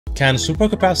Can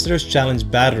supercapacitors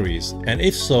challenge batteries? And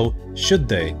if so, should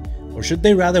they? Or should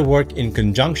they rather work in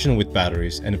conjunction with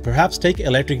batteries and perhaps take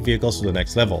electric vehicles to the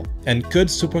next level? And could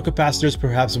supercapacitors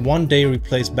perhaps one day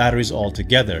replace batteries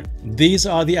altogether? These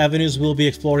are the avenues we'll be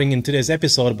exploring in today's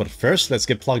episode, but first let's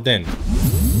get plugged in.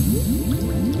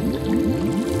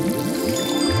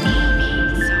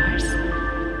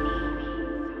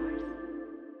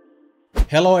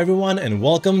 Hello everyone and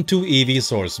welcome to EV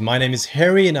Source. My name is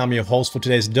Harry and I'm your host for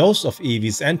today's dose of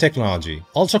EVs and technology.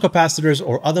 Ultracapacitors,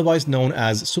 or otherwise known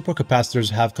as supercapacitors,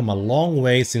 have come a long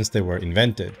way since they were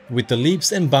invented. With the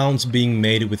leaps and bounds being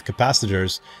made with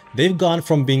capacitors, they've gone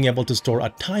from being able to store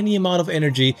a tiny amount of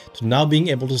energy to now being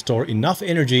able to store enough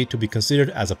energy to be considered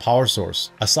as a power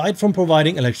source. Aside from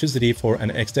providing electricity for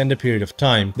an extended period of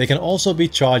time, they can also be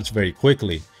charged very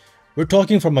quickly. We're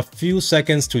talking from a few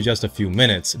seconds to just a few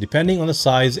minutes, depending on the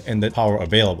size and the power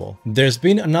available. There's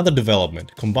been another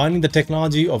development, combining the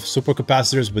technology of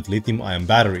supercapacitors with lithium-ion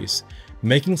batteries,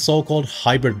 making so-called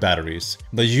hybrid batteries.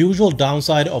 The usual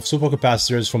downside of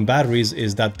supercapacitors from batteries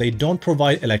is that they don't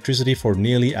provide electricity for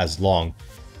nearly as long.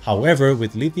 However,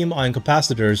 with lithium-ion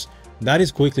capacitors, that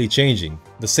is quickly changing.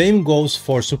 The same goes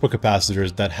for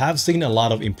supercapacitors that have seen a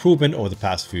lot of improvement over the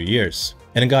past few years.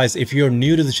 And guys, if you're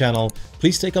new to the channel,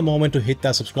 please take a moment to hit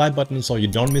that subscribe button so you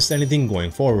don't miss anything going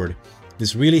forward.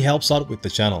 This really helps out with the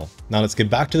channel. Now let's get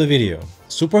back to the video.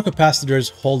 Supercapacitors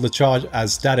hold the charge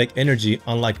as static energy,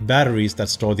 unlike batteries that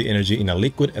store the energy in a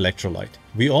liquid electrolyte.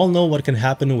 We all know what can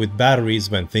happen with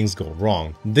batteries when things go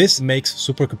wrong. This makes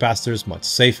supercapacitors much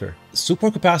safer.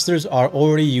 Supercapacitors are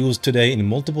already used today in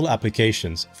multiple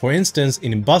applications. For instance,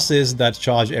 in buses that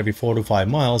charge every 4 to 5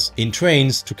 miles, in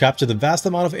trains to capture the vast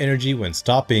amount of energy when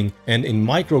stopping, and in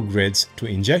microgrids to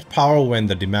inject power when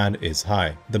the demand is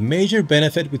high. The major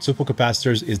benefit with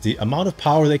supercapacitors is the amount of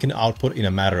power they can output in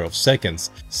a matter of seconds,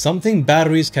 something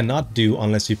batteries cannot do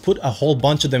unless you put a whole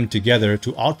bunch of them together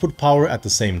to output power at the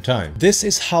same time. This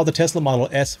is how the Tesla Model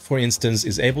S, for instance,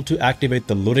 is able to activate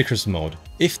the ludicrous mode.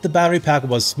 If the battery pack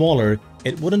was smaller,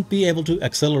 it wouldn't be able to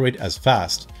accelerate as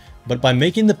fast, but by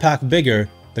making the pack bigger,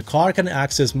 the car can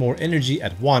access more energy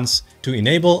at once to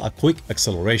enable a quick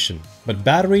acceleration. But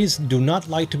batteries do not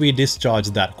like to be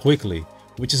discharged that quickly,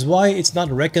 which is why it's not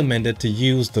recommended to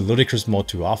use the ludicrous mode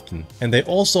too often. And they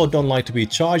also don't like to be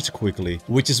charged quickly,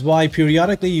 which is why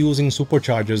periodically using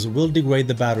superchargers will degrade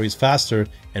the batteries faster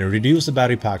and reduce the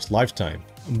battery pack's lifetime.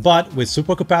 But with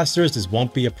supercapacitors, this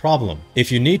won't be a problem.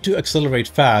 If you need to accelerate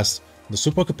fast, the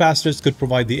supercapacitors could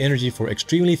provide the energy for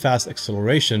extremely fast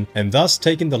acceleration and thus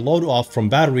taking the load off from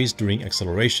batteries during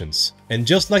accelerations. And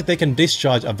just like they can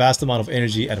discharge a vast amount of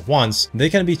energy at once, they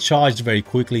can be charged very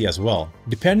quickly as well.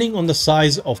 Depending on the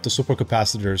size of the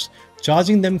supercapacitors,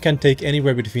 charging them can take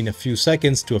anywhere between a few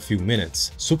seconds to a few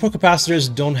minutes.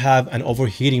 Supercapacitors don't have an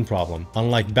overheating problem,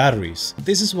 unlike batteries.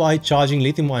 This is why charging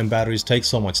lithium-ion batteries takes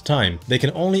so much time. They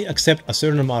can only accept a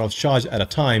certain amount of charge at a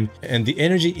time, and the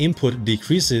energy input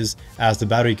decreases as the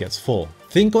battery gets full.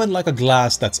 Think of it like a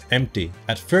glass that's empty.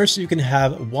 At first you can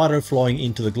have water flowing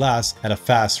into the glass at a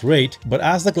fast rate, but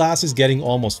as the glass is getting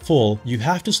almost full, you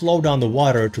have to slow down the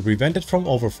water to prevent it from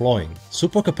overflowing.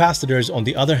 Supercapacitors, on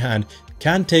the other hand,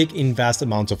 can take in vast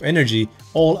amounts of energy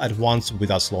all at once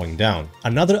without slowing down.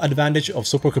 Another advantage of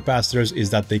supercapacitors is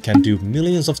that they can do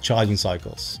millions of charging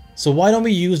cycles. So why don't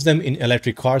we use them in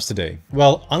electric cars today?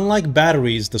 Well, unlike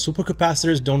batteries, the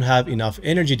supercapacitors don't have enough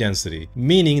energy density,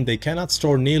 meaning they cannot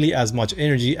store nearly as much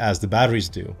energy as the batteries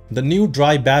do. The new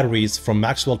dry batteries from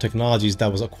Maxwell Technologies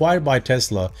that was acquired by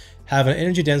Tesla have an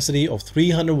energy density of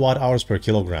 300 watt-hours per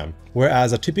kilogram,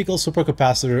 whereas a typical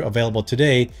supercapacitor available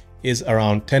today is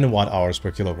around 10 watt-hours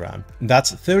per kilogram.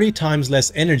 That's 30 times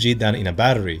less energy than in a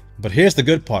battery. But here's the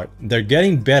good part, they're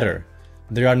getting better.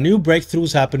 There are new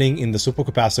breakthroughs happening in the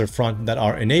supercapacitor front that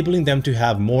are enabling them to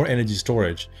have more energy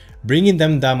storage, bringing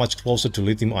them that much closer to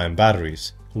lithium-ion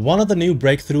batteries. One of the new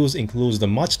breakthroughs includes the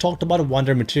much talked about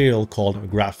wonder material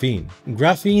called graphene.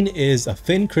 Graphene is a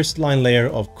thin crystalline layer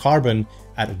of carbon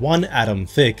at 1 atom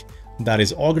thick that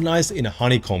is organized in a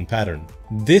honeycomb pattern.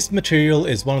 This material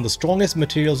is one of the strongest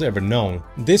materials ever known.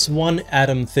 This 1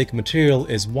 atom thick material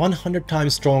is 100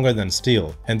 times stronger than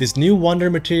steel, and this new wonder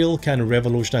material can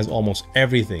revolutionize almost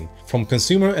everything, from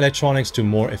consumer electronics to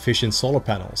more efficient solar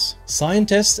panels.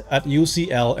 Scientists at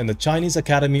UCL and the Chinese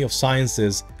Academy of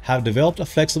Sciences have developed a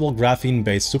flexible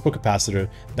graphene-based supercapacitor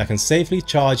that can safely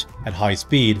charge at high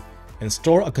speed and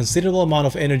store a considerable amount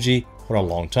of energy for a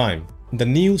long time. The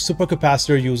new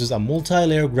supercapacitor uses a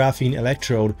multi-layer graphene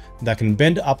electrode that can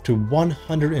bend up to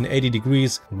 180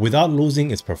 degrees without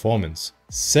losing its performance.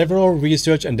 Several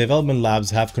research and development labs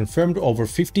have confirmed over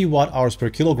 50 watt-hours per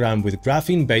kilogram with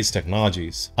graphene-based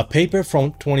technologies. A paper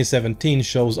from 2017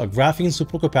 shows a graphene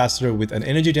supercapacitor with an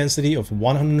energy density of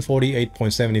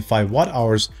 148.75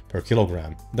 watt-hours per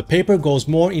kilogram. The paper goes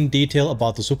more in detail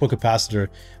about the supercapacitor,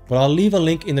 but I'll leave a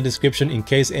link in the description in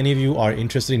case any of you are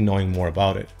interested in knowing more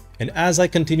about it. And as I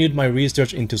continued my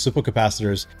research into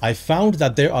supercapacitors, I found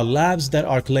that there are labs that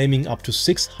are claiming up to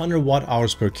 600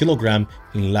 watt-hours per kilogram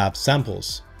in lab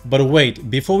samples. But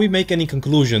wait, before we make any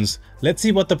conclusions, let's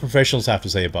see what the professionals have to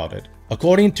say about it.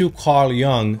 According to Carl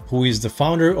Jung, who is the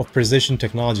founder of Precision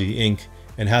Technology Inc.,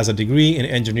 and has a degree in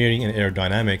engineering and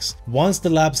aerodynamics, once the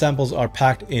lab samples are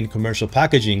packed in commercial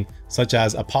packaging, such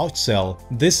as a pouch cell,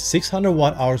 this 600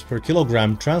 watt-hours per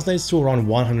kilogram translates to around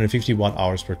 150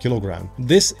 watt-hours per kilogram.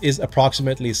 This is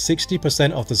approximately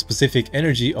 60% of the specific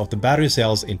energy of the battery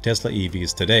cells in Tesla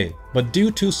EVs today. But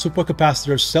due to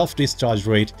supercapacitor's self-discharge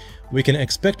rate, we can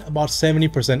expect about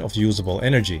 70% of usable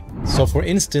energy. So for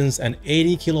instance, an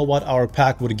 80 kilowatt-hour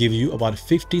pack would give you about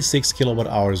 56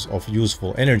 kilowatt-hours of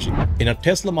useful energy. In a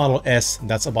Tesla Model S,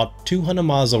 that's about 200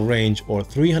 miles of range or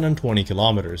 320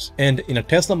 kilometers. And in a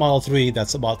Tesla Model 3,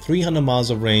 that's about 300 miles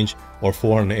of range or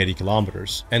 480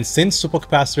 kilometers. And since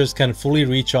supercapacitors can fully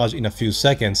recharge in a few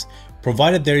seconds,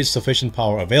 provided there is sufficient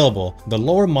power available, the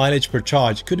lower mileage per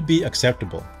charge could be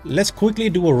acceptable. Let's quickly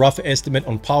do a rough estimate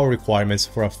on power requirements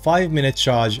for a 5-minute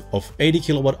charge of 80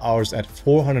 kilowatt hours at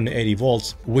 480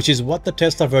 volts, which is what the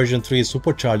Tesla version 3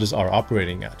 superchargers are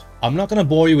operating at. I'm not gonna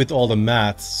bore you with all the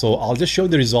math, so I'll just show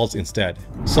the results instead.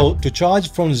 So to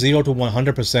charge from 0 to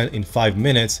 100% in 5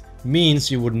 minutes means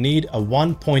you would need a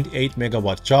 1.8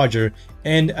 megawatt charger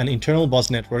and an internal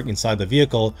bus network inside the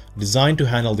vehicle designed to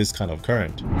handle this kind of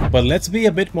current. But let's be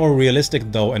a bit more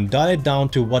realistic though and dial it down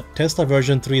to what Tesla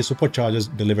version 3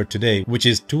 superchargers deliver today, which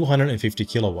is 250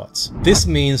 kilowatts. This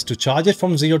means to charge it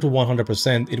from 0 to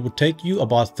 100%, it would take you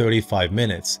about 35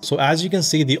 minutes. So as you can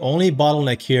see, the only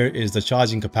bottleneck here is the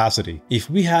charging capacity. If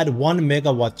we had 1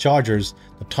 megawatt chargers,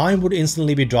 the time would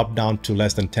instantly be dropped down to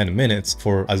less than 10 minutes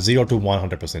for a 0 to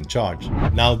 100% charge.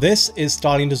 Now this is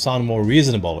starting to sound more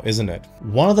reasonable, isn't it?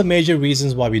 One of the major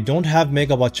reasons why we don't have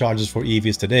megawatt chargers for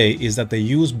EVs today is that they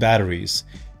use batteries,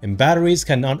 and batteries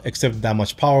cannot accept that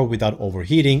much power without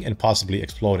overheating and possibly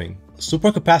exploding.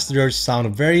 Supercapacitors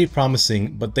sound very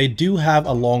promising, but they do have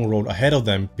a long road ahead of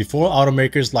them before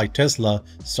automakers like Tesla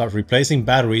start replacing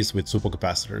batteries with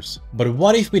supercapacitors. But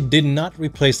what if we did not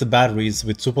replace the batteries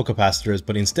with supercapacitors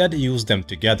but instead use them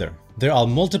together? There are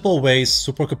multiple ways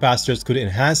supercapacitors could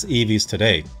enhance EVs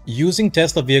today. Using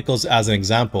Tesla vehicles as an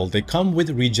example, they come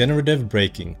with regenerative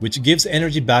braking, which gives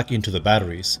energy back into the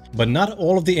batteries. But not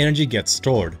all of the energy gets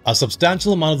stored. A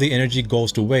substantial amount of the energy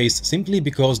goes to waste simply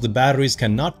because the batteries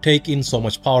cannot take in so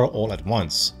much power all at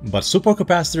once. But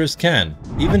supercapacitors can.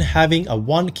 Even having a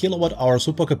 1 kilowatt-hour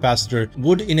supercapacitor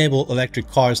would enable electric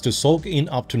cars to soak in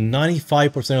up to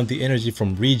 95% of the energy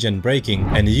from regen braking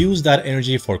and use that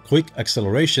energy for quick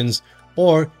accelerations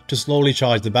or to slowly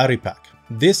charge the battery pack.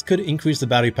 This could increase the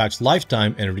battery pack's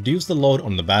lifetime and reduce the load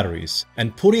on the batteries.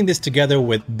 And putting this together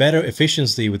with better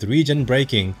efficiency with regen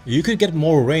braking, you could get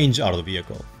more range out of the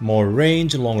vehicle. More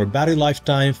range, longer battery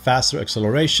lifetime, faster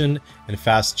acceleration, and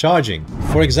fast charging.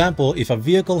 For example, if a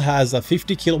vehicle has a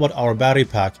 50 kilowatt-hour battery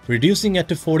pack, reducing it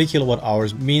to 40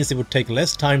 kilowatt-hours means it would take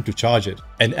less time to charge it.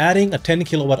 And adding a 10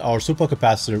 kilowatt-hour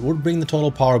supercapacitor would bring the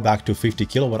total power back to 50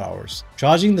 kilowatt-hours.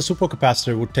 Charging the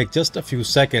supercapacitor would take just a few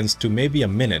seconds to maybe a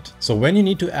minute. So when you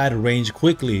need to add range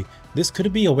quickly, this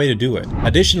could be a way to do it.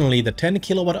 Additionally, the 10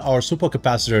 kilowatt-hour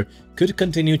supercapacitor could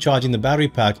continue charging the battery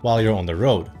pack while you're on the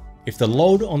road. If the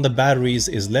load on the batteries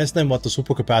is less than what the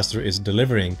supercapacitor is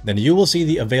delivering, then you will see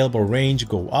the available range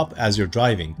go up as you're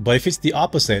driving. But if it's the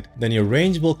opposite, then your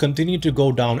range will continue to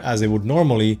go down as it would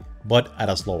normally, but at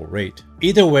a slower rate.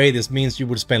 Either way, this means you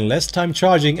would spend less time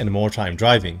charging and more time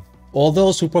driving. Although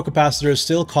supercapacitors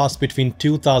still cost between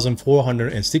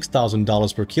 $2,400 and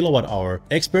 $6,000 per kilowatt hour,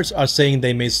 experts are saying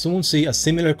they may soon see a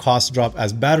similar cost drop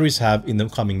as batteries have in the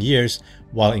coming years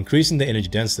while increasing the energy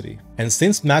density. And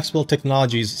since Maxwell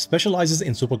Technologies specializes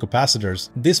in supercapacitors,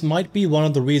 this might be one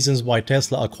of the reasons why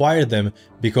Tesla acquired them,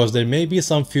 because there may be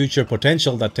some future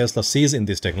potential that Tesla sees in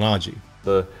this technology.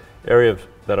 The area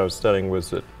that I was studying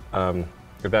was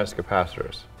advanced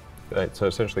capacitors. Right? So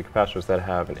essentially capacitors that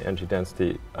have an energy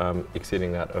density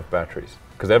exceeding that of batteries.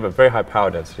 Because they have a very high power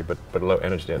density but low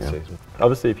energy density. Yeah.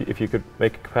 Obviously if you could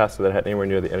make a capacitor that had anywhere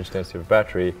near the energy density of a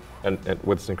battery and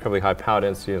with its incredibly high power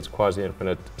density and its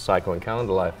quasi-infinite cycle and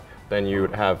calendar life, then you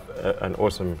would have an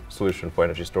awesome solution for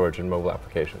energy storage in mobile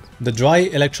applications. The dry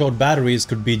electrode batteries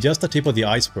could be just the tip of the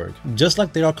iceberg. Just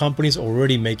like there are companies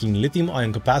already making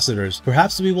lithium-ion capacitors,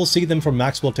 perhaps we will see them from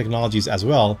Maxwell Technologies as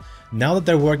well, now that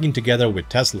they're working together with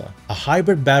Tesla. A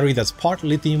hybrid battery that's part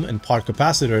lithium and part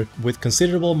capacitor with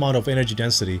considerable amount of energy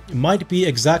density might be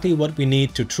exactly what we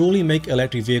need to truly make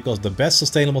electric vehicles the best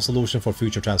sustainable solution for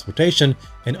future transportation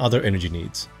and other energy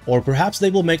needs. Or perhaps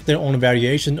they will make their own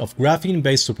variation of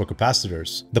graphene-based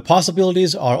supercapacitors. The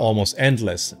possibilities are almost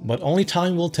endless, but only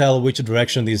time will tell which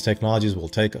direction these technologies will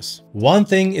take us. One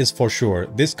thing is for sure,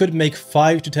 this could make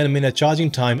 5 to 10 minute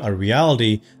charging time a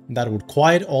reality that would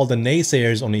quiet all the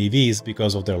naysayers on EVs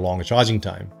because of their long charging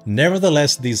time.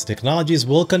 Nevertheless, these technologies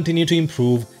will continue to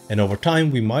improve, and over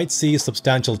time we might see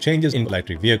substantial changes in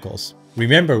electric vehicles.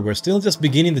 Remember, we're still just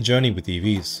beginning the journey with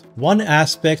EVs. One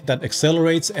aspect that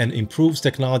accelerates and improves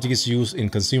technologies used in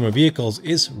consumer vehicles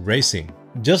is racing.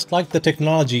 Just like the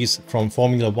technologies from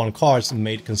Formula 1 cars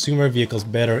made consumer vehicles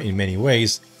better in many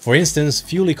ways, for instance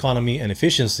fuel economy and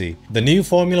efficiency, the new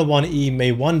Formula 1E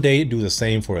may one day do the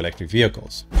same for electric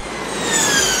vehicles.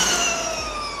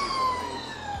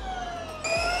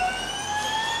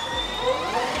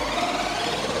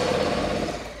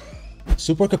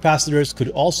 Supercapacitors could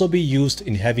also be used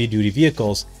in heavy-duty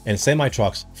vehicles and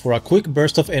semi-trucks for a quick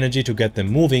burst of energy to get them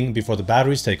moving before the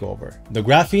batteries take over. The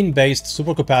graphene-based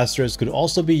supercapacitors could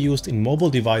also be used in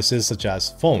mobile devices such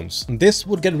as phones. This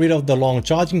would get rid of the long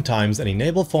charging times and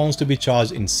enable phones to be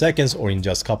charged in seconds or in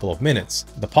just a couple of minutes.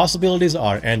 The possibilities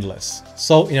are endless.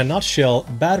 So in a nutshell,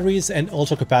 batteries and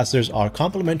ultracapacitors are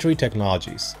complementary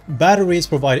technologies. Batteries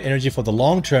provide energy for the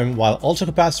long term, while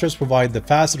ultracapacitors provide the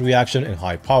fast reaction and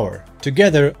high power.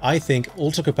 Together, I think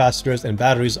ultracapacitors and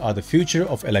batteries are the future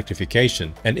of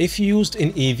electrification, and if used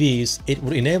in EVs, it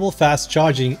would enable fast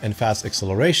charging and fast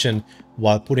acceleration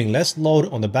while putting less load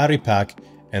on the battery pack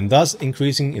and thus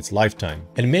increasing its lifetime.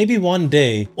 And maybe one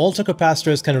day,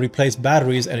 ultracapacitors can replace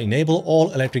batteries and enable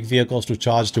all electric vehicles to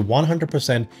charge to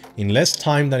 100% in less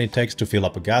time than it takes to fill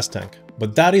up a gas tank.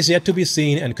 But that is yet to be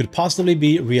seen and could possibly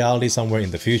be reality somewhere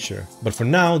in the future. But for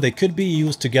now, they could be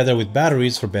used together with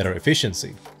batteries for better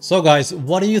efficiency. So guys,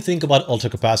 what do you think about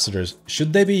ultracapacitors?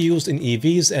 Should they be used in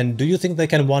EVs, and do you think they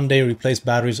can one day replace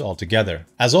batteries altogether?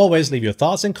 As always, leave your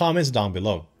thoughts and comments down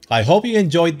below. I hope you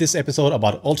enjoyed this episode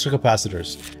about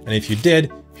ultracapacitors, and if you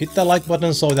did, hit that like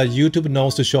button so that YouTube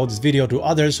knows to show this video to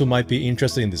others who might be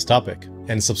interested in this topic.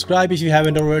 And subscribe if you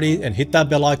haven't already, and hit that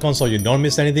bell icon so you don't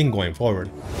miss anything going forward.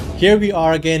 Here we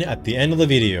are again at the end of the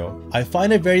video. I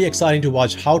find it very exciting to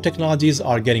watch how technologies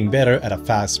are getting better at a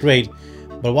fast rate,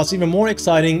 but what's even more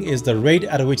exciting is the rate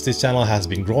at which this channel has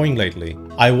been growing lately.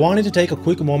 I wanted to take a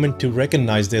quick moment to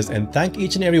recognize this and thank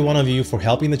each and every one of you for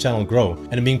helping the channel grow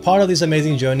and being part of this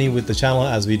amazing journey with the channel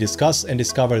as we discuss and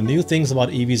discover new things about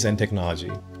EVs and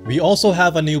technology. We also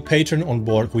have a new patron on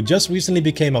board who just recently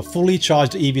became a fully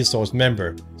charged EV Source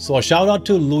member. So a shout out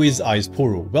to Luis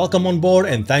Aispuru. Welcome on board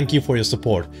and thank you for your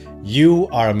support. You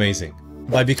are amazing.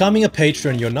 By becoming a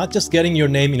patron, you're not just getting your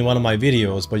name in one of my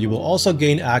videos, but you will also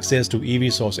gain access to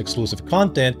EV Source exclusive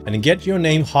content and get your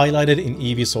name highlighted in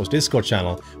EV Source Discord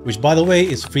channel, which by the way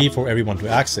is free for everyone to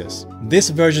access. This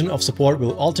version of support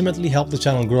will ultimately help the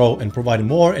channel grow and provide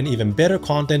more and even better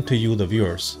content to you, the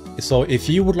viewers. So if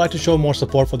you would like to show more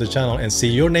support for the channel and see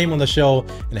your name on the show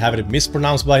and have it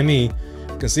mispronounced by me,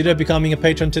 consider becoming a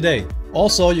patron today.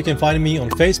 Also, you can find me on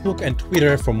Facebook and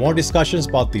Twitter for more discussions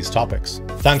about these topics.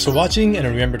 Thanks for watching, and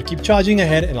remember to keep charging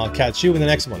ahead, and I'll catch you in the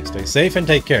next one. Stay safe and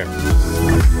take care.